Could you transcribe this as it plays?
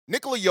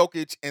Nikola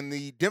Jokic and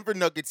the Denver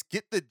Nuggets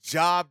get the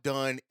job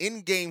done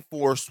in Game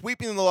 4,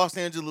 sweeping the Los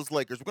Angeles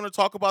Lakers. We're going to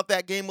talk about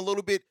that game a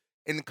little bit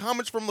in the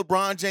comments from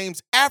LeBron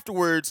James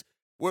afterwards,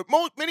 where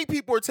many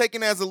people are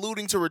taking as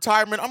alluding to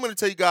retirement. I'm going to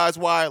tell you guys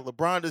why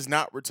LeBron does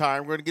not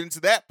retire. We're going to get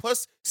into that,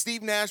 plus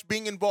Steve Nash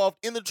being involved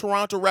in the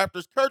Toronto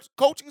Raptors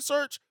coaching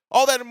search,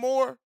 all that and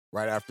more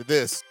right after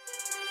this.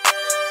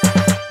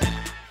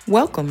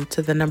 Welcome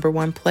to the number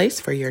one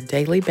place for your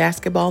daily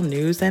basketball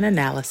news and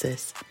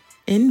analysis,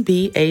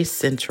 NBA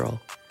Central.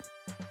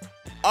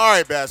 All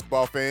right,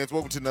 basketball fans,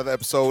 welcome to another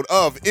episode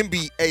of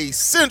NBA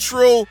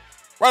Central.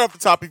 Right off the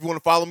top, if you want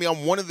to follow me,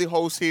 I'm one of the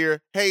hosts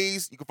here,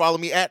 Hayes. You can follow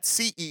me at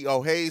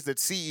CEO Hayes.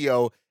 That's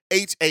CEO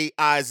Haize.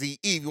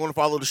 If you want to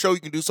follow the show, you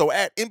can do so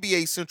at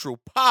NBA Central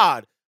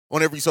Pod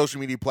on every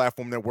social media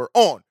platform that we're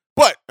on.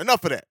 But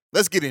enough of that.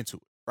 Let's get into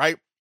it, right?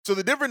 So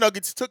the Denver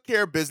Nuggets took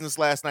care of business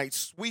last night,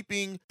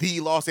 sweeping the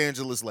Los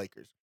Angeles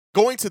Lakers.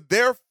 Going to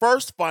their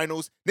first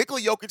finals, Nikola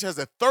Jokic has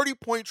a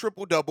 30-point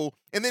triple-double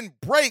and then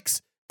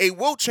breaks a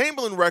Wilt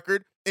Chamberlain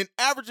record in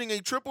averaging a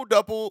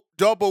triple-double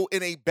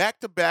in a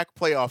back-to-back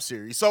playoff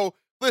series. So,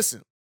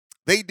 listen,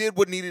 they did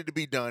what needed to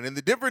be done, and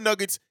the Denver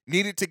Nuggets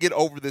needed to get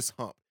over this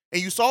hump.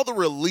 And you saw the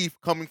relief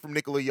coming from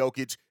Nikola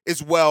Jokic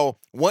as well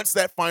once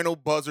that final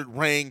buzzer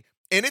rang,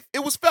 and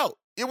it was felt.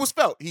 It was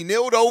felt. He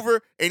kneeled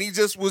over, and he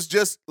just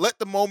let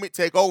the moment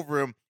take over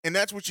him, and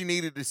that's what you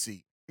needed to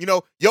see. You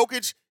know,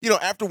 Jokic,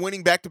 after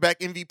winning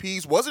back-to-back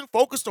MVPs, wasn't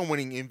focused on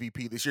winning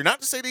MVP this year.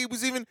 Not to say that he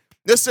was even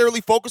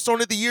necessarily focused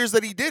on it the years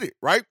that he did it,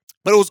 right?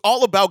 But it was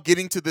all about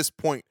getting to this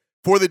point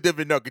for the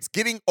Denver Nuggets,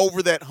 getting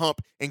over that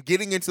hump and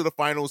getting into the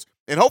finals,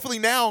 and hopefully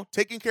now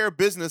taking care of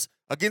business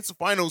against the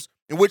finals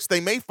in which they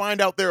may find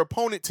out their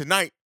opponent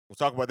tonight. We'll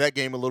talk about that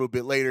game a little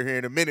bit later here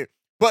in a minute.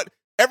 But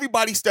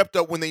everybody stepped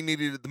up when they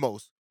needed it the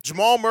most.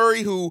 Jamal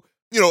Murray, who,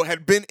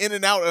 had been in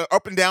and out,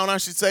 up and down, I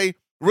should say,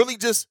 really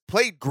just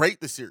played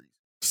great this series.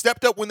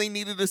 Stepped up when they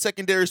needed a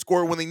secondary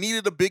scorer, when they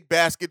needed a big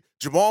basket.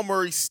 Jamal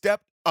Murray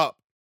stepped up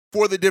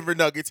for the Denver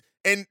Nuggets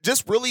and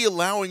just really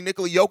allowing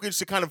Nikola Jokic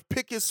to kind of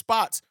pick his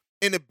spots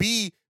and to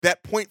be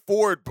that point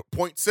forward,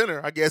 point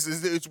center, I guess,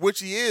 is which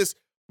he is.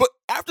 But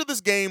after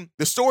this game,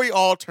 the story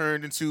all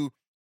turned into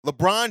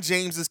LeBron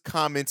James's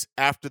comments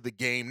after the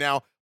game.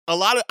 Now, a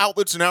lot of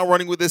outlets are now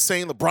running with this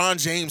saying LeBron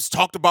James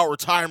talked about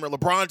retirement.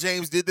 LeBron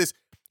James did this.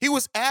 He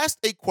was asked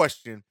a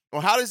question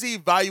on how does he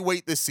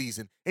evaluate this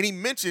season, and he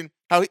mentioned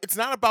how it's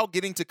not about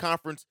getting to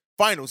conference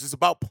finals. It's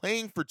about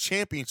playing for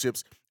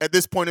championships at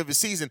this point of his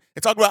season,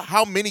 and talk about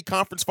how many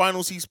conference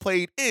finals he's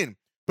played in.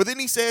 But then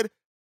he said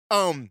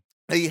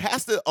he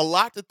has a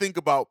lot to think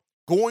about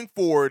going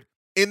forward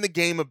in the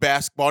game of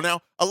basketball.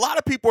 Now, a lot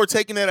of people are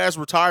taking that as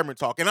retirement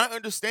talk, and I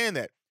understand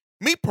that.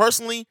 Me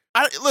personally,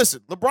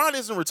 listen, LeBron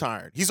isn't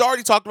retired. He's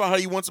already talked about how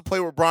he wants to play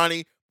with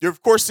Bronny. You're,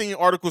 of course, seeing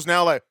articles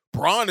now like,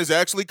 Bron is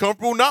actually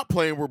comfortable not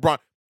playing with Bron.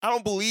 I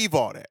don't believe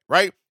all that,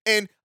 right?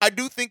 And I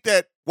do think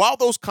that while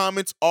those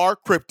comments are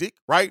cryptic,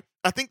 right,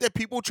 I think that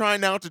people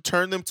trying now to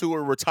turn them to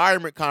a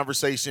retirement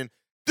conversation,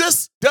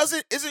 this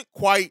isn't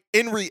quite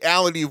in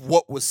reality of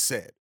what was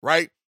said,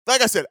 right?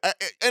 Like I said,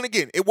 and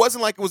again, it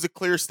wasn't like it was a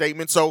clear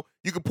statement, so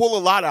you can pull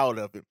a lot out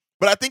of it.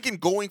 But I think in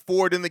going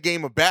forward in the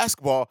game of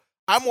basketball,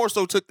 I more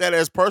so took that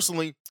as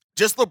personally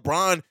just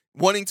LeBron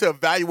wanting to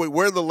evaluate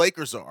where the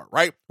Lakers are,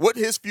 right? What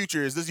his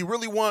future is. Does he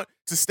really want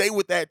to stay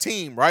with that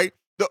team, right?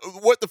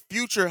 What the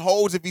future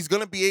holds if he's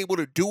going to be able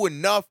to do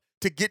enough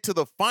to get to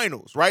the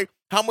finals, right?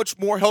 How much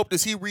more help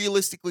does he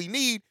realistically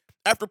need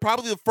after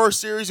probably the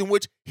first series in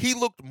which he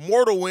looked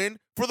mortal in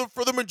for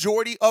the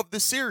majority of the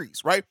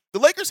series, right? The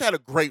Lakers had a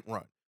great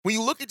run. When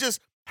you look at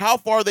just how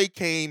far they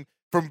came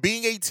from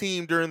being a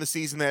team during the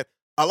season that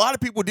a lot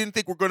of people didn't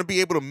think were going to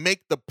be able to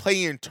make the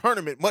play-in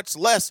tournament, much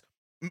less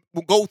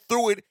go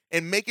through it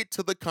and make it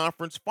to the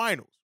conference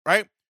finals,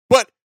 right?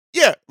 But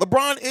yeah,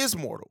 LeBron is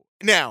mortal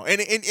now,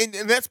 and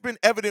that's been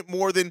evident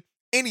more than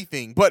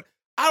anything. But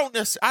I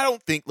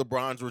don't think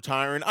LeBron's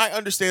retiring. I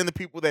understand the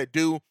people that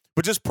do,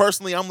 but just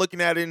personally, I'm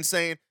looking at it and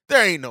saying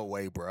there ain't no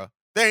way, bro.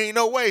 There ain't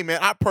no way, man.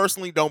 I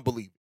personally don't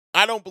believe it.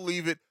 I don't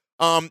believe it.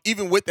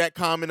 Even with that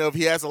comment of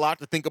he has a lot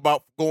to think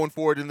about going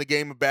forward in the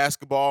game of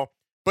basketball.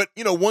 But,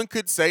 one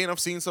could say, and I've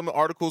seen some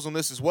articles on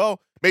this as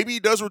well, maybe he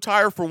does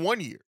retire for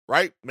 1 year,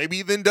 right? Maybe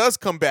he then does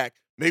come back.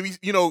 Maybe,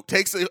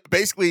 takes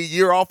basically a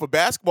year off of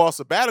basketball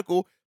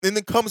sabbatical and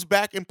then comes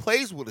back and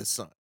plays with his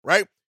son,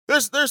 right?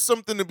 There's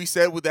something to be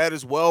said with that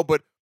as well.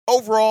 But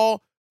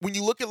overall, when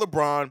you look at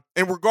LeBron,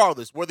 and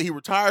regardless, whether he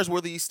retires,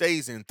 whether he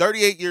stays in,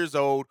 38 years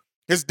old,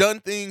 has done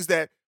things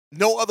that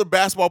no other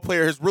basketball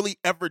player has really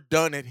ever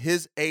done at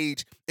his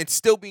age and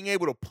still being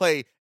able to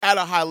play at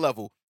a high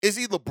level. Is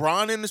he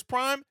LeBron in his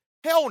prime?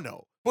 Hell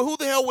no. But who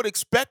the hell would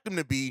expect him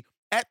to be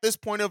at this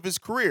point of his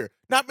career?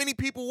 Not many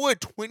people would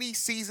 20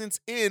 seasons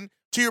in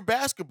to your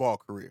basketball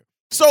career.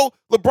 So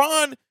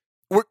LeBron,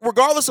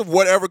 regardless of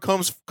whatever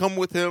come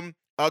with him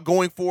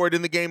going forward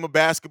in the game of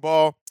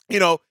basketball,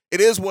 it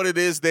is what it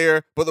is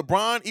there. But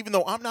LeBron, even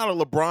though I'm not a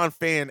LeBron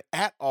fan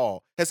at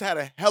all, has had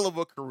a hell of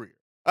a career.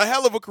 A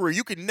hell of a career.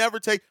 You can never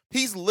take –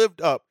 he's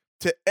lived up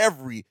to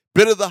every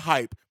bit of the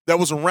hype that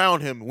was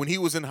around him when he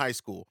was in high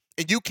school.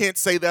 And you can't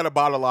say that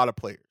about a lot of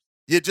players.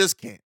 You just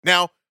can't.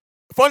 Now,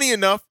 funny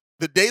enough,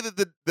 the day that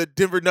the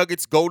Denver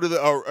Nuggets go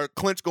to or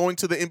clinch going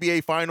to the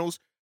NBA Finals,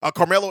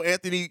 Carmelo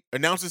Anthony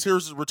announces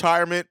his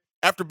retirement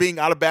after being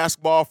out of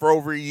basketball for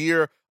over a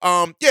year.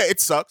 Yeah, it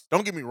sucks.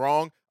 Don't get me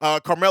wrong.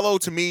 Carmelo,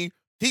 to me,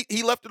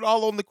 he left it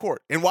all on the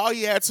court. And while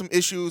he had some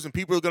issues and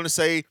people are going to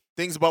say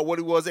things about what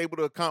he was able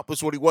to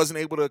accomplish, what he wasn't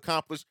able to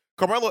accomplish,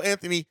 Carmelo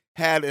Anthony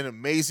had an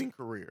amazing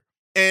career.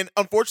 And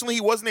unfortunately,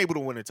 he wasn't able to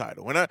win a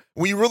title. And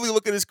when you really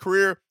look at his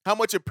career, how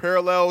much it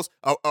parallels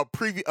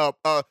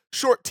a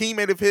short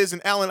teammate of his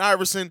and Allen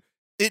Iverson,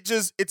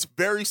 it's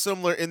very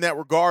similar in that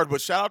regard. But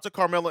shout out to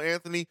Carmelo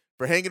Anthony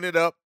for hanging it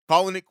up,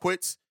 calling it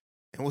quits,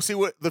 and we'll see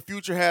what the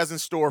future has in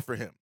store for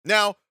him.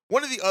 Now,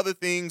 one of the other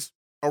things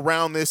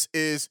around this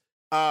is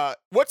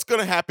what's going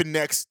to happen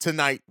next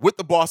tonight with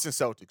the Boston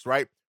Celtics,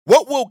 right?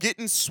 What will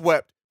getting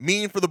swept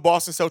mean for the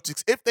Boston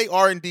Celtics if they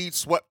are indeed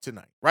swept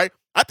tonight, right?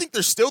 I think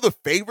they're still the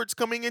favorites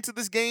coming into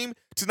this game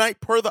tonight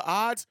per the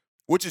odds,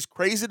 which is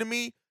crazy to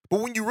me.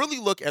 But when you really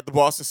look at the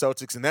Boston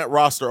Celtics and that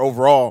roster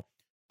overall,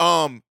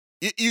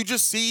 you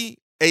just see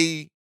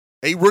a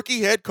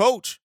rookie head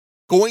coach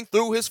going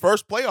through his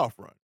first playoff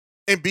run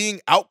and being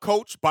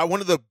outcoached by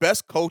one of the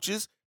best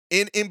coaches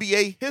in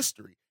NBA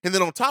history. And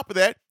then on top of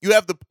that, you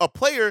have a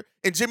player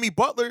in Jimmy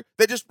Butler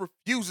that just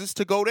refuses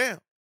to go down.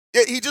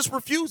 He just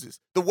refuses.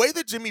 The way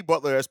that Jimmy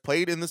Butler has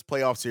played in this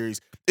playoff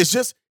series is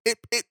just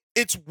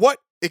it's what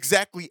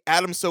exactly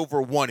Adam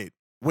Silver wanted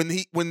when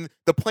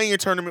the play-in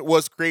tournament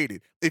was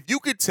created. If you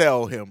could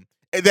tell him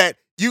that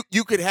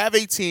you could have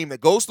a team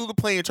that goes through the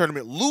play-in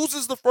tournament,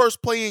 loses the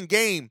first play-in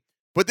game,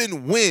 but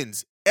then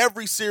wins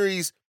every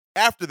series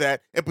after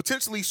that and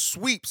potentially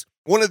sweeps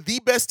one of the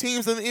best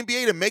teams in the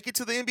NBA to make it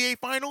to the NBA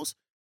Finals,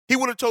 he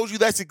would have told you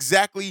that's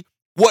exactly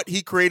what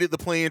he created the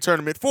play-in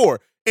tournament for.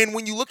 And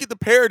when you look at the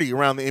parity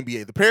around the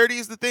NBA, the parity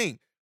is the thing.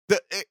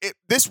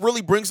 This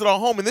really brings it all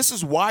home. And this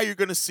is why you're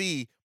going to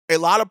see a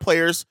lot of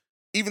players,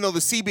 even though the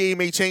CBA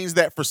may change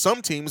that for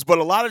some teams, but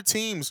a lot of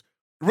teams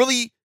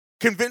really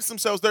convince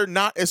themselves they're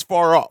not as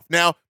far off.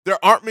 Now,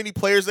 there aren't many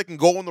players that can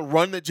go on the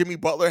run that Jimmy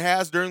Butler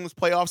has during this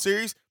playoff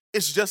series.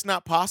 It's just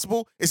not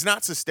possible. It's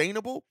not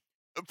sustainable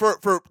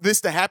for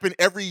this to happen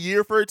every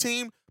year for a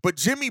team. But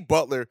Jimmy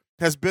Butler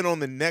has been on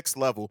the next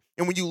level.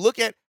 And when you look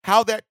at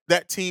how that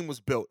team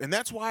was built, and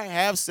that's why I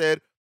have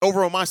said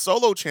over on my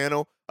solo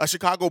channel,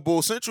 Chicago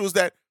Bulls Central, is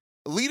that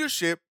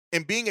leadership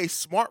and being a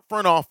smart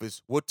front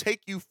office will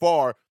take you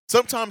far,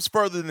 sometimes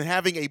further than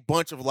having a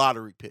bunch of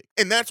lottery picks.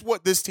 And that's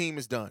what this team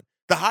has done.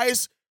 The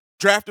highest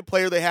drafted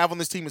player they have on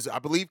this team is, I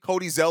believe,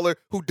 Cody Zeller,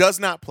 who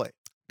doesn't play.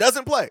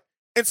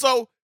 And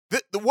so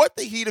what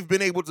the Heat have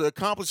been able to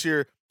accomplish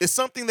here is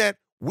something that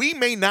we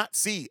may not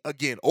see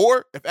again.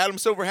 Or if Adam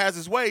Silver has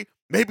his way,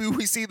 maybe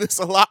we see this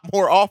a lot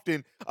more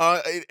often,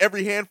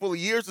 every handful of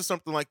years or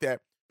something like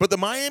that. But the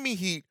Miami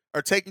Heat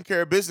are taking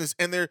care of business,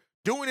 and they're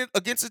doing it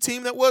against a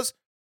team that was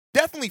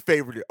definitely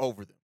favored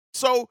over them.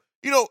 So,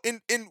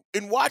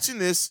 in watching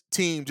this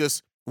team,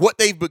 just what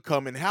they've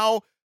become and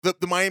how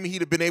the Miami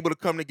Heat have been able to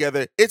come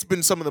together, it's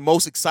been some of the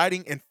most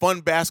exciting and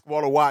fun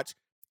basketball to watch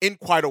in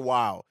quite a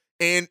while.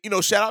 And,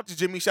 shout out to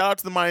Jimmy, shout out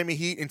to the Miami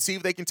Heat, and see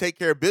if they can take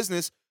care of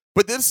business.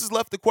 But this has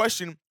left the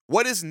question,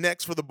 what is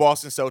next for the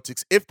Boston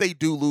Celtics if they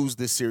do lose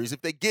this series,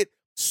 if they get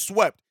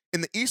swept in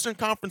the Eastern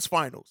Conference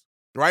Finals,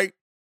 right?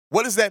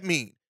 What does that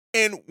mean?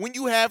 And when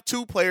you have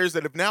two players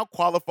that have now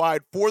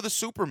qualified for the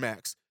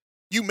Supermax,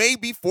 you may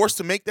be forced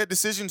to make that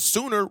decision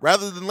sooner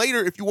rather than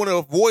later if you want to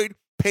avoid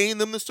paying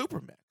them the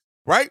Supermax,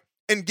 right?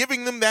 And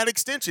giving them that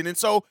extension. And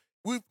so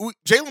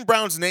Jaylen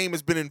Brown's name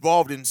has been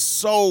involved in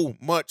so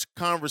much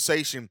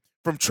conversation,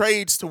 from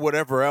trades to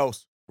whatever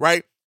else,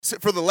 right?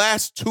 For the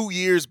last 2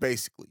 years,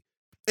 basically.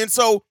 And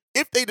so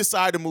if they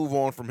decide to move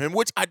on from him,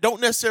 which I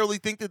don't necessarily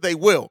think that they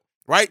will,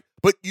 right?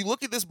 But you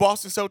look at this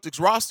Boston Celtics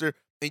roster,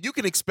 and you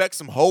can expect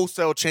some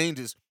wholesale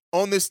changes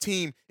on this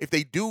team if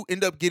they do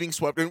end up getting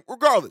swept. And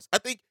regardless, I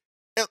think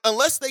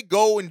unless they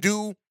go and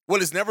do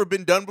what has never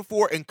been done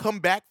before and come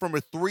back from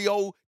a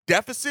 3-0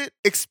 deficit,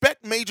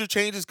 expect major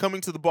changes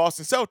coming to the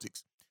Boston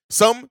Celtics.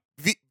 Some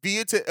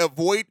via to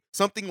avoid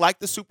something like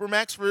the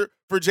Supermax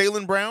for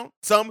Jaylen Brown.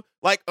 Some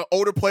like an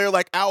older player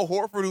like Al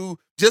Horford, who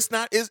just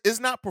is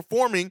not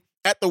performing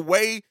at the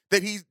way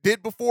that he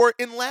did before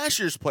in last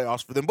year's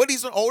playoffs for them. But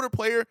he's an older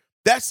player.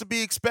 That's to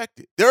be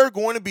expected. There are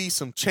going to be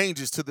some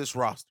changes to this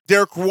roster.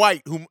 Derek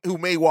White, who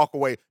may walk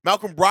away.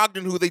 Malcolm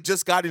Brogdon, who they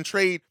just got in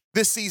trade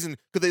this season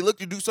because they look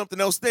to do something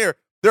else there.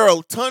 There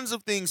are tons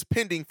of things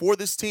pending for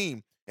this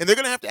team, and they're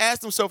going to have to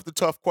ask themselves the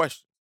tough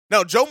question.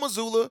 Now, Joe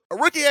Mazzulla, a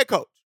rookie head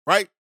coach,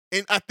 right?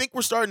 And I think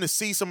we're starting to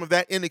see some of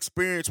that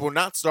inexperience. Well,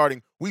 not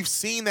starting. We've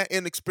seen that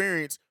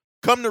inexperience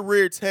come to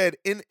rear its head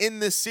in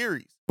this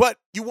series. But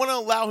you want to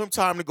allow him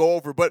time to go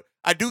over. But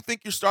I do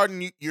think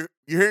you're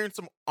hearing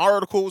some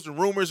articles and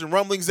rumors and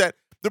rumblings that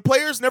the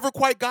players never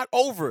quite got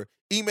over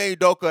Ime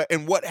Udoka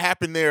and what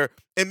happened there.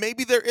 And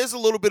maybe there is a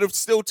little bit of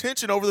still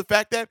tension over the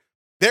fact that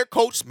their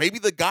coach, maybe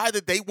the guy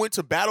that they went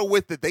to battle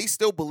with, that they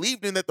still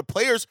believed in, that the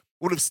players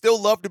would have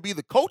still loved to be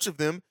the coach of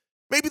them,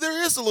 maybe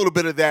there is a little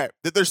bit of that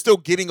they're still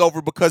getting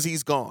over because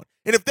he's gone.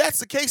 And if that's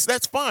the case,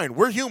 that's fine.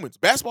 We're humans.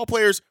 Basketball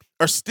players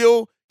are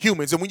still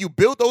humans. And when you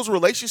build those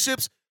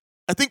relationships,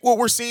 I think what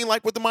we're seeing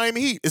like with the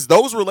Miami Heat is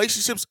those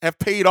relationships have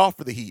paid off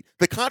for the Heat.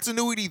 The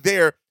continuity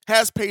there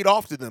has paid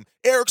off to them.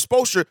 Eric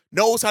Spoelstra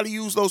knows how to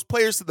use those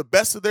players to the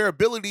best of their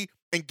ability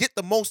and get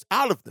the most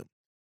out of them.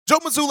 Joe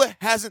Mazzulla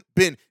hasn't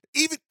been.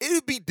 It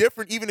would be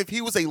different even if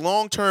he was a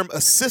long-term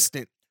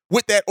assistant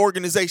with that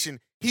organization.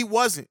 He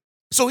wasn't.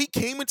 So he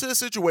came into a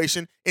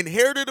situation,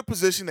 inherited a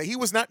position that he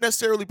was not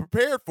necessarily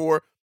prepared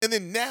for, and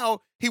then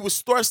now he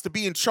was thrust to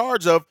be in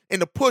charge of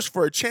and to push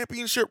for a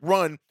championship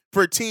run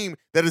for a team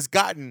that has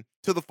gotten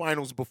to the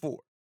finals before.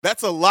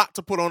 That's a lot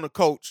to put on a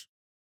coach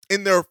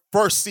in their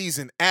first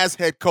season as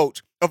head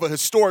coach of a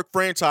historic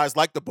franchise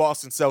like the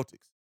Boston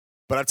Celtics.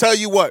 But I tell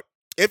you what,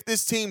 if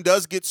this team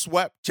does get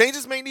swept,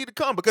 changes may need to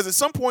come because at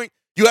some point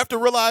you have to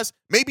realize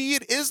maybe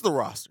it is the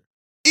roster.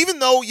 Even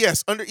though,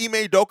 yes, under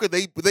Ime Udoka,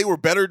 they were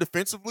better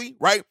defensively,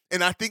 right?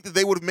 And I think that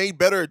they would have made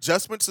better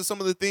adjustments to some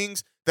of the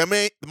things that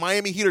the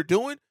Miami Heat are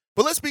doing.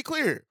 But let's be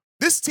clear.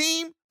 This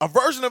team, a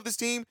version of this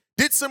team,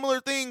 did similar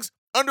things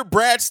under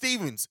Brad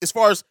Stevens as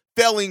far as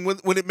failing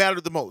when it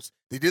mattered the most.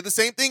 They did the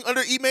same thing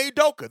under Ime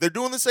Udoka. They're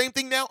doing the same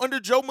thing now under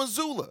Joe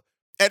Mazzulla.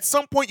 At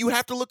some point, you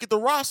have to look at the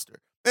roster.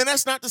 And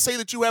that's not to say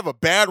that you have a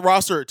bad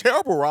roster or a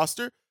terrible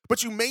roster,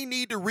 but you may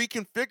need to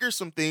reconfigure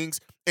some things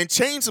and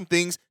change some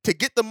things to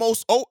get the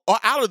most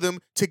out of them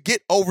to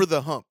get over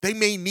the hump. They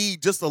may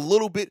need just a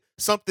little bit,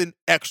 something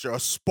extra,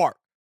 a spark,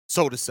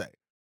 so to say.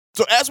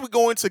 So as we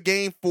go into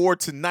Game 4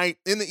 tonight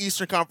in the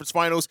Eastern Conference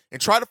Finals and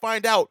try to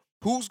find out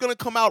who's going to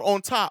come out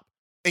on top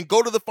and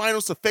go to the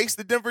finals to face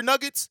the Denver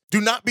Nuggets,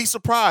 do not be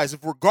surprised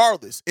if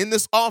regardless, in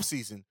this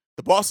offseason,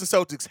 the Boston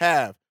Celtics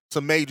have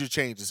some major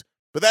changes.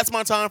 But that's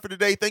my time for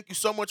today. Thank you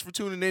so much for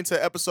tuning in to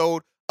an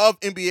episode of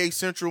NBA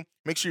Central.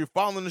 Make sure you're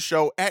following the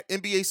show at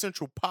NBA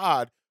Central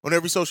Pod on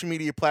every social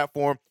media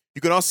platform. You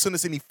can also send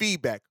us any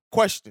feedback,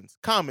 questions,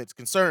 comments,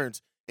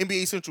 concerns,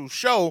 NBA Central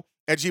Show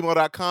at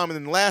gmail.com. And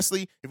then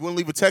lastly, if you want to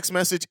leave a text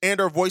message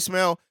and or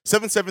voicemail,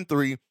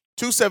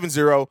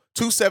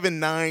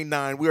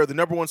 773-270-2799. We are the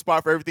number one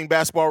spot for everything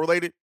basketball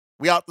related.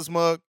 We out this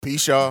mug.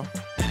 Peace, y'all.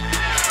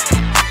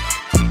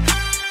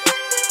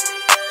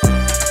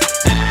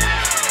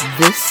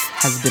 This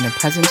has been a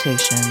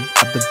presentation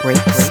of the Break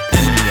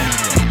Media.